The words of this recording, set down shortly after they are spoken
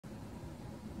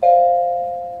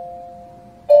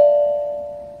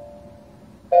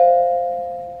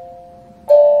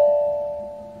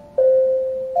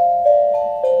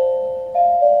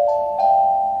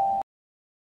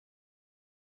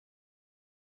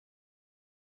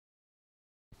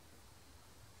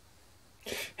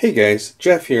Hey guys,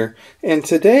 Jeff here, and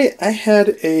today I had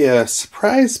a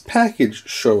surprise package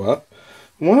show up.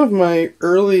 One of my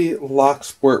early lock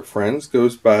sport friends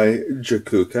goes by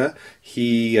Jakuka.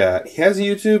 He has a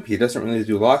YouTube. He doesn't really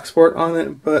do lock sport on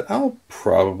it, but I'll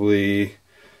probably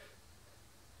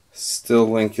still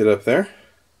link it up there.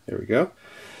 There we go.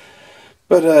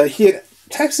 But he had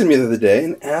texted me the other day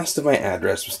and asked if my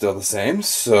address was still the same,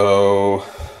 so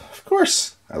of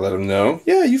course I let him know,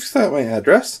 yeah, you've got my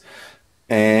address.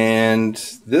 And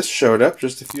this showed up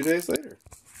just a few days later.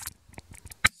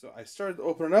 So I started to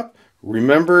open it up,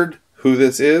 remembered who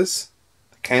this is,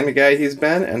 the kind of guy he's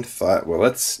been, and thought, well,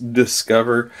 let's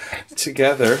discover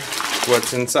together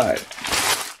what's inside.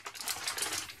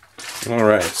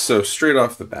 Alright, so straight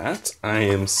off the bat, I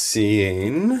am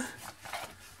seeing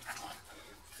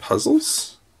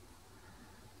puzzles.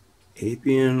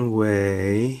 Apian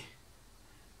Way.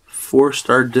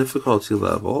 4-star difficulty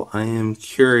level. I am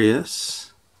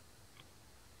curious.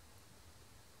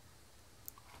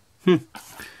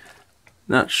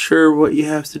 Not sure what you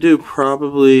have to do.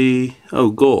 Probably,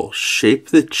 goal. Shape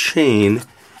the chain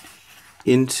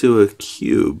into a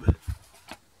cube.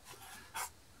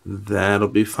 That'll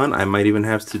be fun. I might even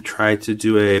have to try to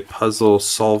do a puzzle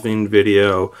solving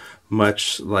video,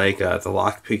 much like the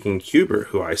lockpicking cuber,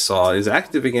 who I saw is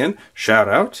active again. Shout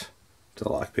out to the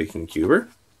lockpicking cuber.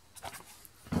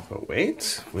 But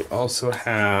wait, we also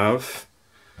have,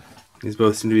 these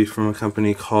both seem to be from a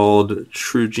company called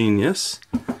True Genius.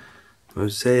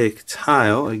 Mosaic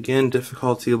tile, again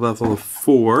difficulty level of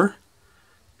 4.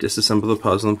 Disassemble the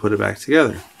puzzle and put it back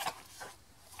together.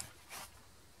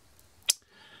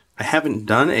 I haven't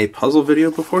done a puzzle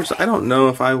video before, so I don't know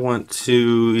if I want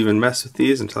to even mess with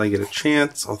these until I get a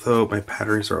chance, although my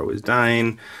batteries are always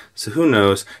dying, so who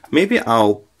knows. Maybe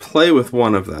I'll play with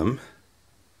one of them.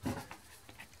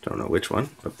 Don't know which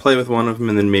one, but play with one of them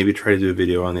and then maybe try to do a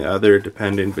video on the other,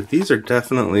 depending. But these are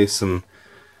definitely some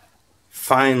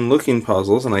fine looking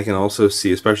puzzles, and I can also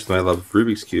see, especially with my love of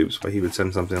Rubik's Cubes, why he would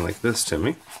send something like this to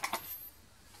me.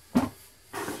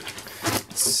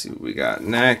 Let's see what we got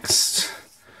next.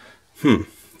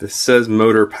 This says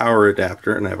motor power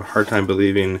adapter, and I have a hard time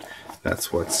believing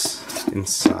that's what's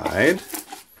inside.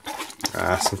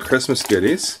 Some Christmas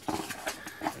goodies.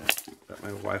 Bet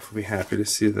my wife will be happy to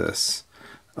see this.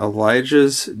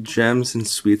 Elijah's Gems and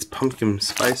Sweets pumpkin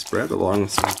spice bread along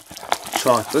with some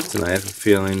chocolates, and I have a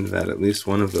feeling that at least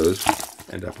one of those will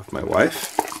end up with my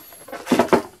wife.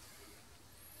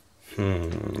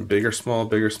 Bigger, small,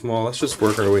 bigger, small. Let's just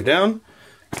work our way down.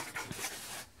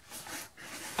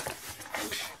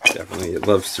 Definitely it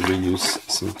loves to reuse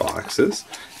some boxes.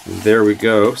 And there we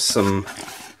go, some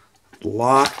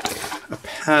lock, a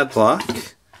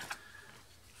padlock.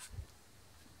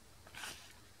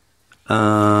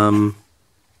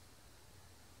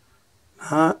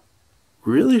 Not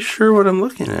really sure what I'm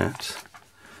looking at,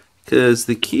 because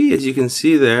the key, as you can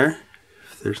see there,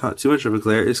 if there's not too much of a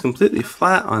glare, is completely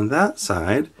flat on that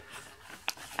side.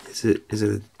 Is it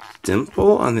a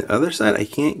dimple on the other side? I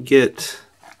can't get.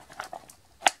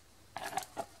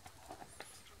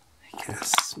 I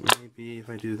guess maybe if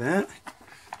I do that.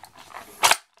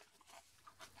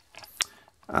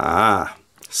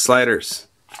 Sliders.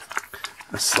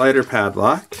 A slider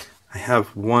padlock. I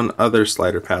have one other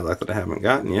slider padlock that I haven't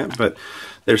gotten yet, but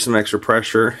there's some extra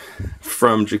pressure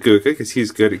from Jakuka because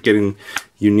he's good at getting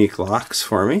unique locks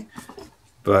for me.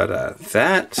 But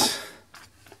that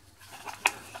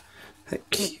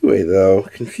keyway though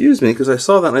confused me because I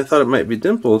saw that and I thought it might be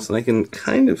dimples, and I can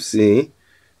kind of see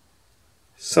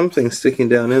something sticking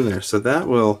down in there. So that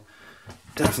will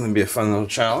definitely be a fun little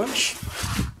challenge.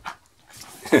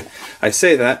 I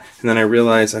say that, and then I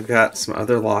realize I've got some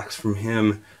other locks from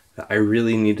him that I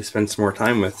really need to spend some more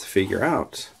time with to figure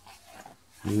out.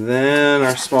 And then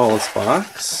our smallest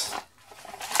box.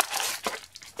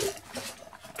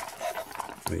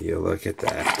 Will you look at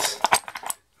that?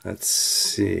 Let's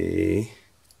see.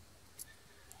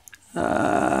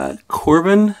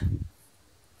 Corbin.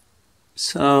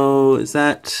 So is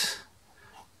that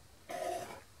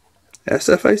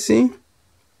SFIC?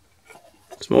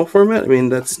 Small format? I mean,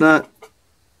 that's not...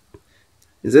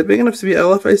 Is that big enough to be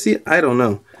LFIC? I don't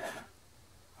know.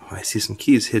 Oh, I see some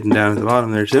keys hidden down at the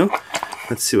bottom there too.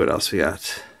 Let's see what else we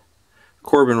got.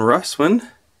 Corbin Russwin.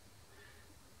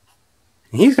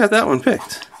 He's got that one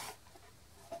picked.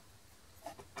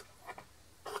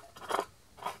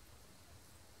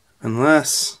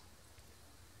 Unless...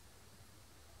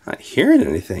 Not hearing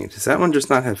anything. Does that one just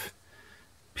not have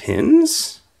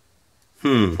pins?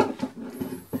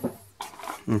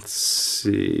 Let's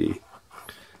see.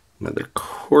 Another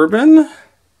Corbin.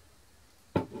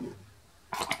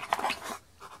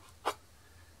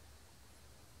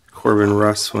 Corbin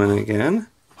Russwin again.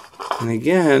 And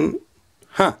again,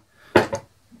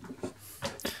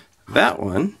 that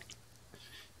one,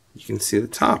 you can see the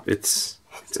top. It's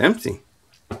empty.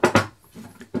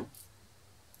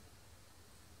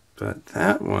 But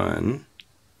that one,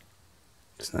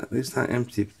 it's not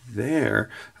empty there.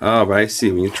 Oh, but I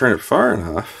see. When you turn it far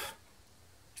enough,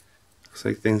 looks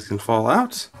like things can fall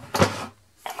out.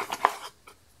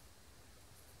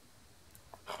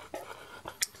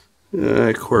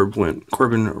 Corbin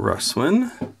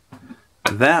Russwin.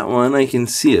 That one I can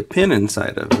see a pin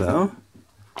inside of, though.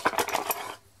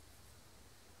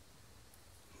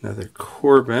 Another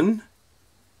Corbin.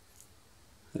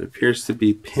 It appears to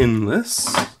be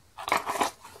pinless.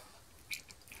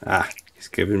 He's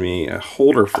given me a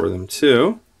holder for them,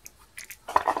 too.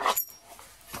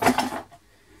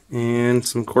 And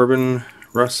some Corbin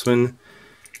Russwin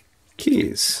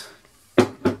keys.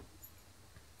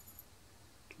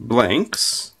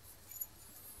 Blanks.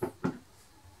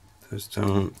 Those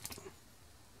don't...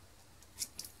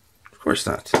 Of course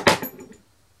not.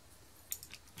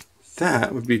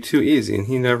 That would be too easy, and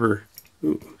he never...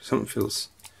 Ooh, something feels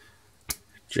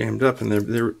jammed up in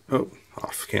there. Oh,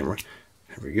 off camera.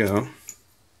 There we go.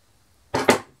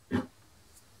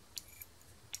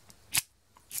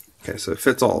 Okay, so it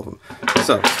fits all of them.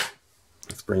 So,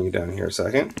 let's bring you down here a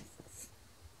second.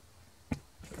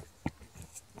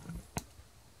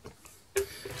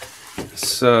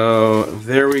 So,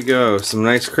 there we go. Some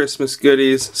nice Christmas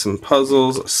goodies, some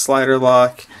puzzles, a slider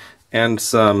lock, and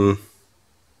some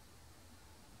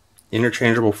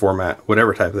interchangeable format,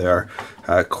 whatever type they are.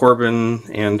 Corbin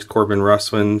and Corbin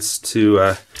Russwins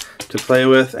to play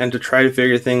with and to try to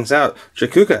figure things out.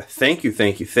 Jakuka, thank you,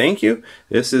 thank you, thank you.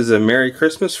 This is a Merry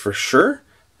Christmas for sure.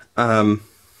 If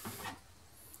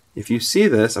you see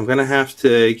this, I'm going to have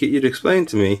to get you to explain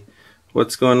to me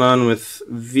what's going on with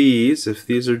these, if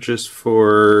these are just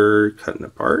for cutting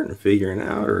apart and figuring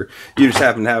out, or you just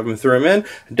happen to have them throw them in.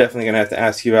 I'm definitely going to have to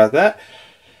ask you about that.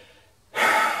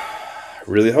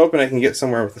 Really hoping I can get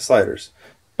somewhere with the sliders.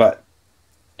 But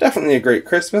definitely a great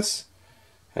Christmas.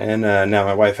 And now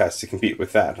my wife has to compete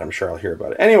with that. I'm sure I'll hear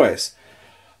about it. Anyways,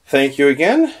 thank you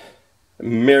again.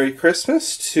 Merry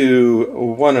Christmas to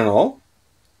one and all.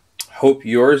 Hope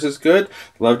yours is good.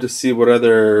 Love to see what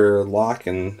other lock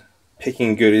and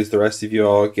picking goodies the rest of you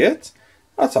all get.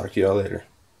 I'll talk to you all later.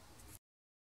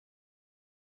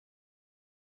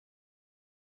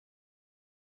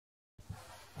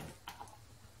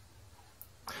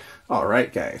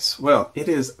 Alright guys, well, it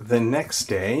is the next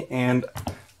day and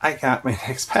I got my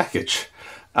next package.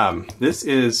 This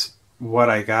is what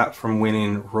I got from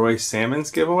winning Roy Salmon's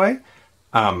giveaway.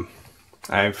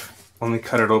 I've only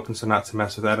cut it open so not to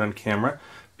mess with that on camera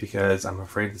because I'm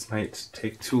afraid this might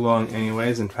take too long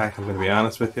anyways. In fact, I'm going to be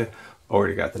honest with you,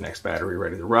 already got the next battery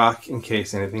ready to rock in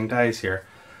case anything dies here.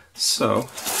 So,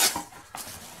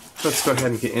 let's go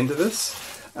ahead and get into this.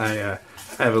 I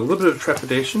have a little bit of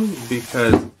trepidation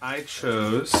because I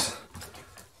chose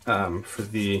for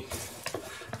the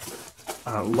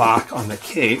lock on the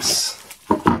case,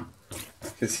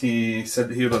 because he said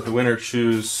that he would let the winner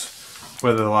choose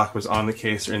whether the lock was on the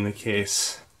case or in the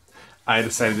case. I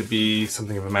decided to be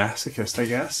something of a masochist, I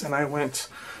guess, and I went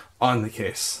on the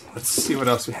case. Let's see what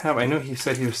else we have. I know he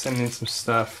said he was sending some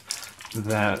stuff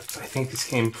that I think this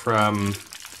came from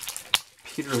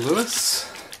Peter Lewis,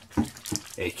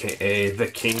 aka the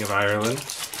King of Ireland.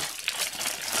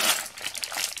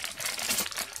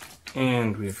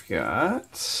 And we've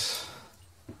got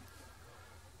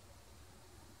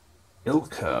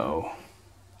Ilko.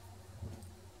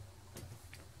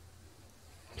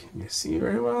 Can you see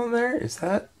very well in there? Is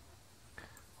that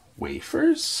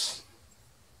wafers?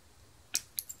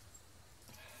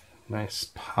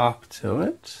 Nice pop to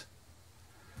it.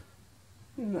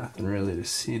 Nothing really to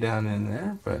see down in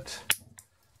there, but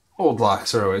old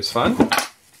locks are always fun.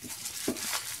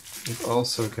 We've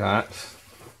also got,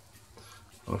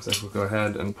 looks like we'll go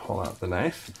ahead and pull out the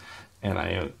knife. And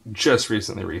I just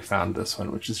recently refound this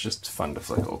one, which is just fun to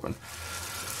flick open.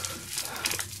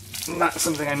 Not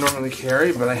something I normally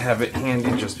carry, but I have it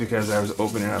handy just because I was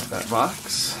opening up that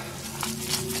box.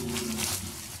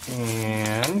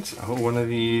 And, one of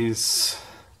these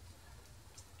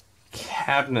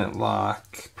cabinet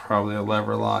lock, probably a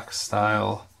lever lock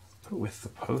style, but with the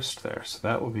post there. So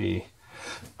that will be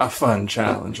a fun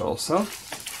challenge also.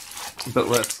 But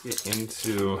let's get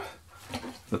into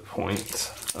the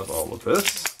point of all of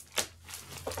this.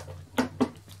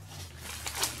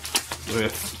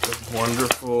 With the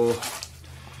wonderful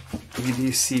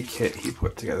EDC kit he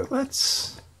put together.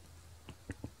 Let's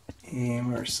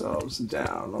aim ourselves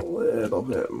down a little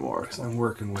bit more because I'm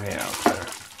working way out there.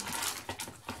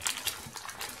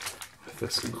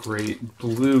 this great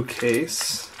blue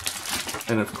case.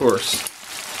 And of course,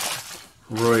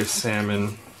 Roy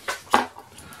salmon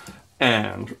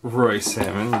and Roy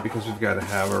salmon, because we've got to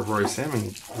have our Roy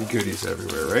salmon goodies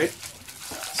everywhere, right?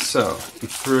 So he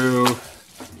threw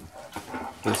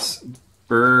this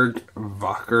Berg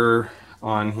Wacker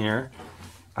on here.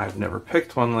 I've never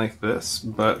picked one like this,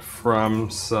 but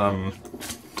from some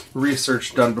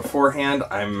research done beforehand,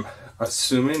 I'm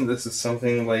assuming this is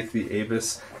something like the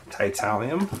Avis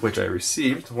Titanium, which I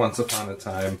received once upon a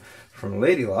time from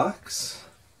Lady Locks.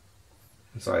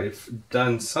 So I've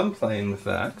done some playing with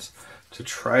that to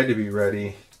try to be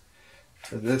ready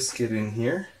for this kit in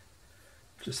here.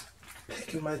 Just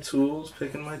picking my tools.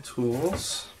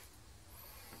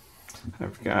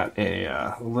 I've got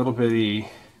a little bitty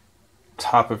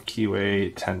top of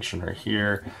keyway tensioner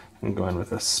here. I'm going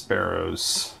with a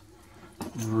Sparrow's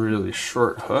really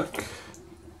short hook.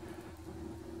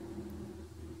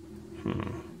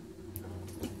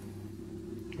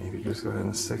 Maybe just go ahead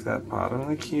and stick that bottom of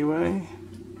the keyway.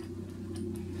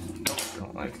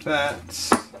 Don't like that.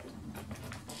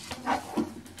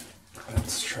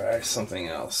 Let's try something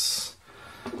else.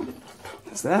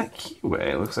 Is that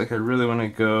keyway? It looks like I really want to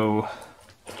go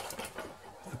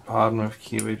the bottom of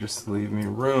keyway just to leave me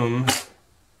room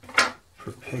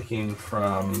for picking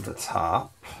from the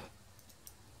top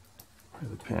where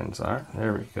the pins are.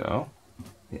 There we go.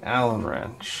 The Allen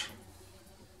wrench.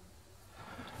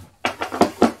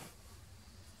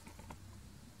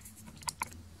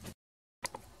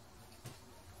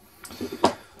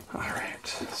 Alright,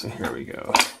 so here we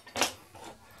go.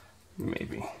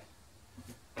 Maybe.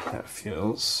 That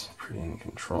feels pretty in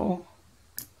control.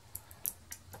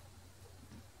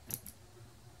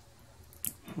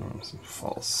 Some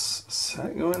false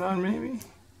set going on, maybe?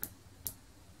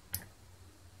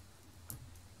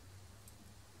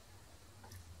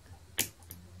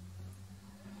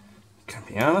 Can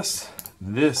be honest,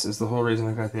 this is the whole reason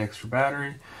I got the extra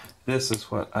battery. This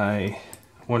is what I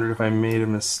wondered if I made a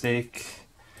mistake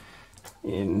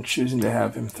in choosing to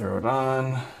have him throw it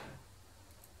on.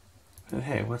 But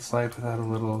hey, what's life without a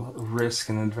little risk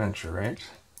and adventure, right?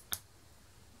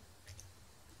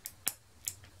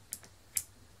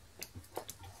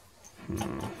 I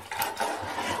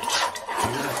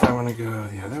wonder if I want to go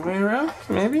the other way around,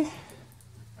 maybe?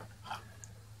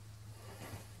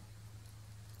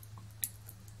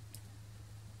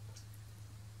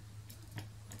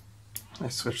 I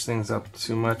switch things up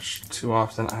too much, too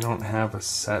often. I don't have a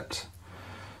set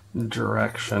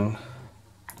direction.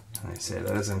 And I say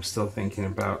that as I'm still thinking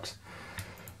about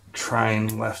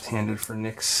trying left-handed for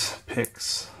Nick's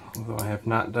picks, although I have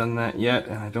not done that yet,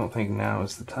 and I don't think now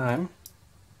is the time.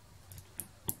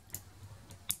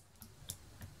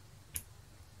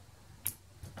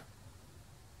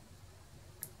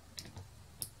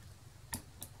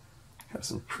 Got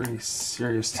some pretty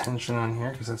serious tension on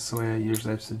here because that's the way I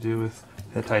usually have to do with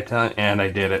the Titanium, and I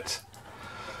did it.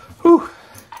 Whew!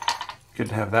 Good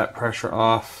to have that pressure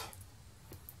off.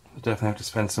 We'll definitely have to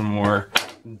spend some more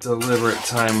deliberate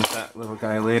time with that little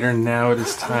guy later. Now it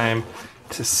is time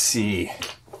to see.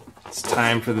 It's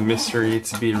time for the mystery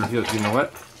to be revealed. You know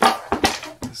what?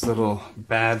 This little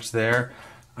badge there,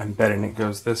 I'm betting it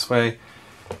goes this way.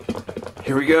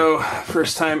 Here we go.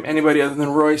 First time anybody other than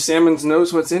Roy Salmons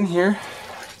knows what's in here.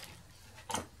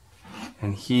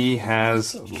 And he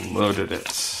has loaded it.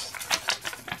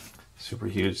 Super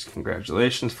huge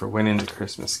congratulations for winning the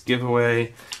Christmas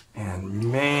giveaway.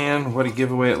 And man, what a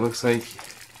giveaway it looks like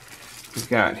we've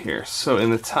got here. So in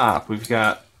the top, we've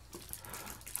got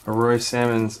a Roy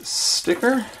Salmons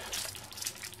sticker,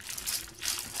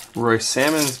 Roy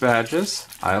Salmons badges.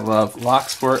 I love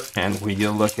Locksport, and will you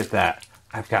look at that?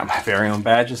 I've got my very own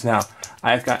badges now.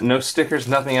 I've got no stickers,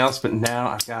 nothing else, but now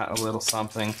I've got a little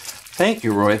something. Thank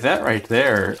you, Roy. That right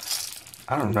there,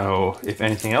 I don't know if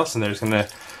anything else in there is going to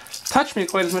touch me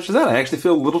quite as much as that. I actually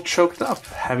feel a little choked up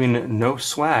having no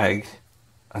swag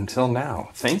until now.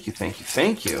 Thank you, thank you,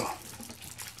 thank you.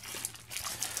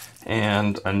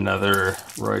 And another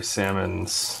Roy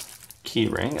Salmons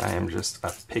keyring. I am just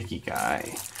a picky guy.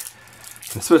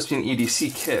 It's supposed to be an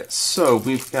EDC kit. So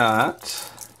we've got...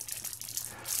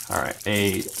 Alright,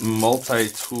 a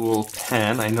multi-tool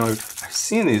pen. I know I've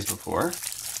seen these before.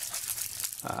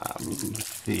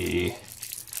 The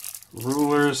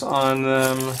rulers on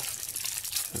them.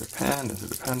 Is it a pen? Is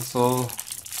it a pencil?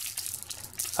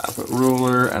 I put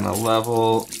ruler and a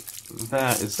level.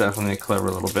 That is definitely a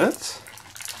clever little bit.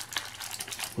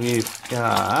 We've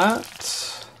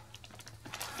got...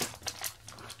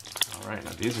 Alright,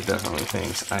 now these are definitely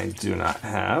things I do not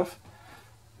have.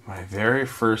 My very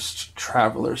first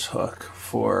traveler's hook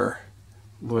for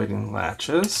Lloyding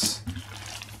latches,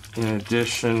 in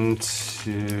addition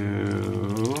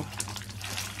to,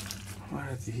 what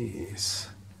are these?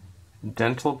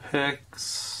 Dental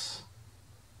picks.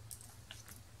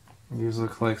 These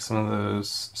look like some of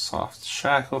those soft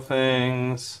shackle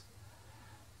things.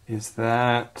 Is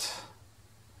that,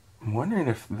 I'm wondering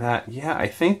if that, yeah, I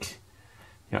think,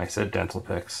 I said dental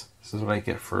picks. This is what I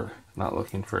get for not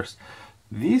looking first.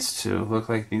 These two look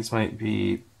like these might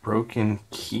be broken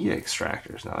key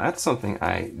extractors. Now that's something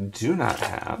I do not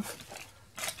have.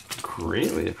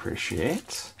 Greatly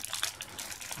appreciate.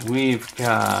 We've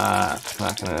got, I'm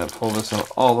not going to pull this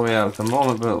all the way out at the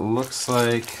moment, but it looks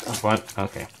like a bunch.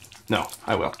 Okay, no,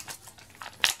 I will.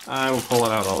 I will pull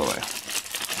it out all the way.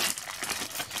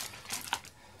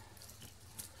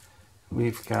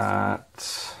 We've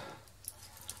got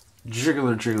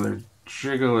jigglers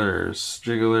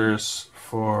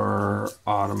for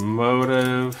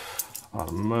automotive,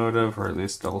 or at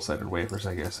least double-sided wafers,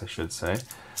 I guess I should say.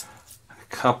 A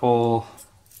couple,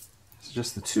 it's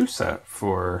just the two set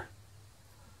for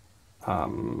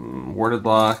worded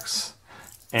locks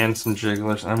and some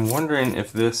jigglers. I'm wondering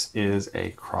if this is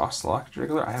a cross-lock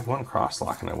jiggler. I have one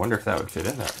cross-lock, and I wonder if that would fit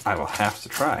in there. I will have to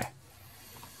try.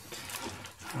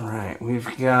 All right,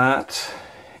 we've got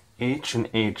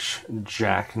H&H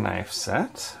jackknife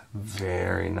set.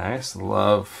 Very nice.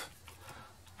 Love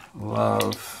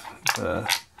the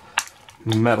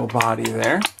metal body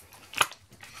there.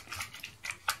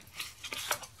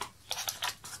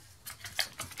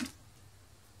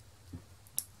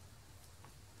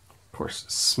 Of course,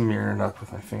 smearing it up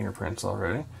with my fingerprints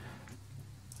already.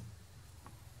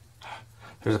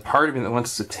 There's a part of me that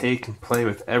wants to take and play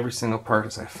with every single part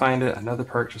as I find it. Another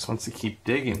part just wants to keep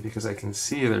digging because I can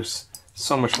see there's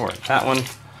so much more. That one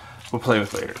we'll play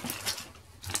with later.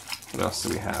 What else do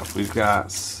we have? We've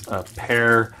got a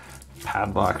pair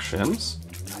padlock shims.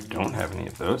 I don't have any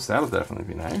of those. That'll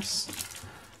definitely be nice.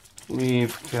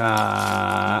 We've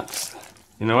got,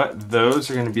 you know what?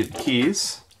 Those are going to be the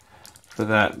keys for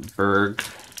that Berg.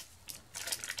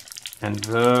 And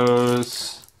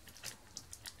those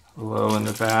low in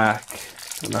the back.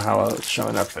 I don't know how it's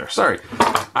showing up there. Sorry.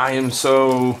 I am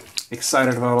so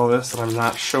excited about all this that I'm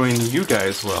not showing you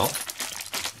guys well.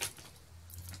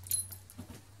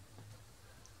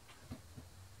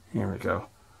 Here we go.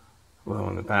 Low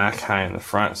in the back, high in the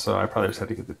front, so I probably just had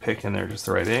to get the pick in there just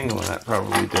the right angle, and that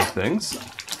probably did things.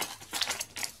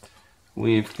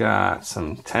 We've got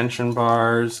some tension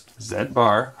bars,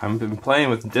 Z-bar. I've been playing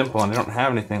with Dimple, and I don't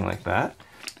have anything like that.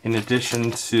 In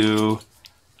addition to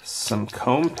some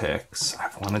comb picks.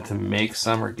 I've wanted to make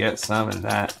some or get some, and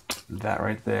that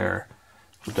right there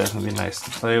would definitely be nice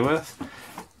to play with.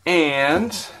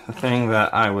 And the thing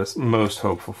that I was most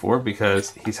hopeful for,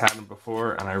 because he's had them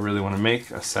before and I really want to make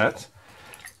a set,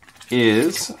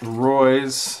 is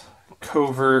Roy's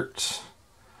covert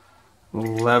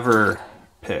lever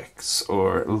picks,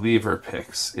 or lever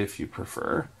picks if you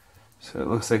prefer. So it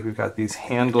looks like we've got these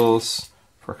handles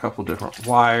for a couple different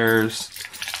wires.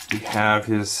 We have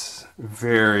his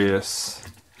various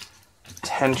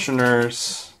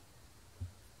tensioners.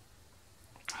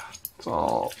 It's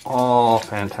all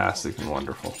fantastic and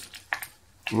wonderful.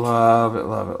 Love it,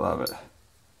 love it, love it.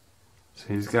 So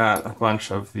he's got a bunch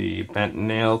of the bent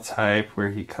nail type where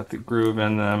he cut the groove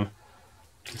in them.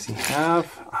 Does he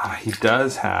have? He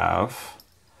does have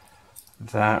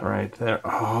that right there.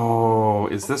 Oh,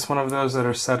 is this one of those that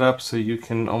are set up so you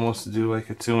can almost do like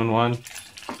a 2-in-1?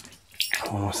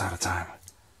 I'm almost out of time.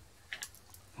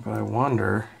 But I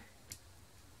wonder...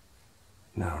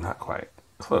 No, not quite.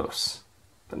 Close,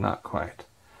 but not quite.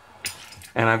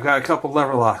 And I've got a couple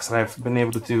lever locks that I've been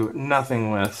able to do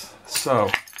nothing with. So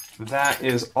that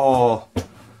is all.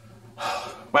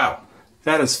 Wow,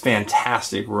 that is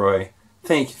fantastic, Roy.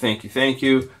 Thank you, thank you, thank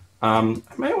you. I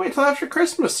might wait till after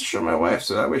Christmas to show my wife,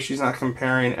 so that way she's not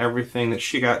comparing everything that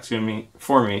she got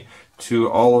for me to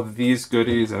all of these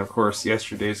goodies and, of course,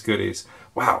 yesterday's goodies.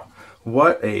 Wow,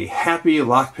 what a happy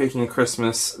lockpicking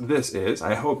Christmas this is.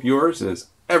 I hope yours is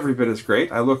every bit as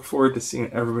great. I look forward to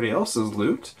seeing everybody else's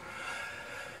loot.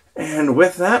 And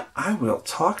with that, I will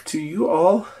talk to you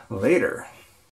all later.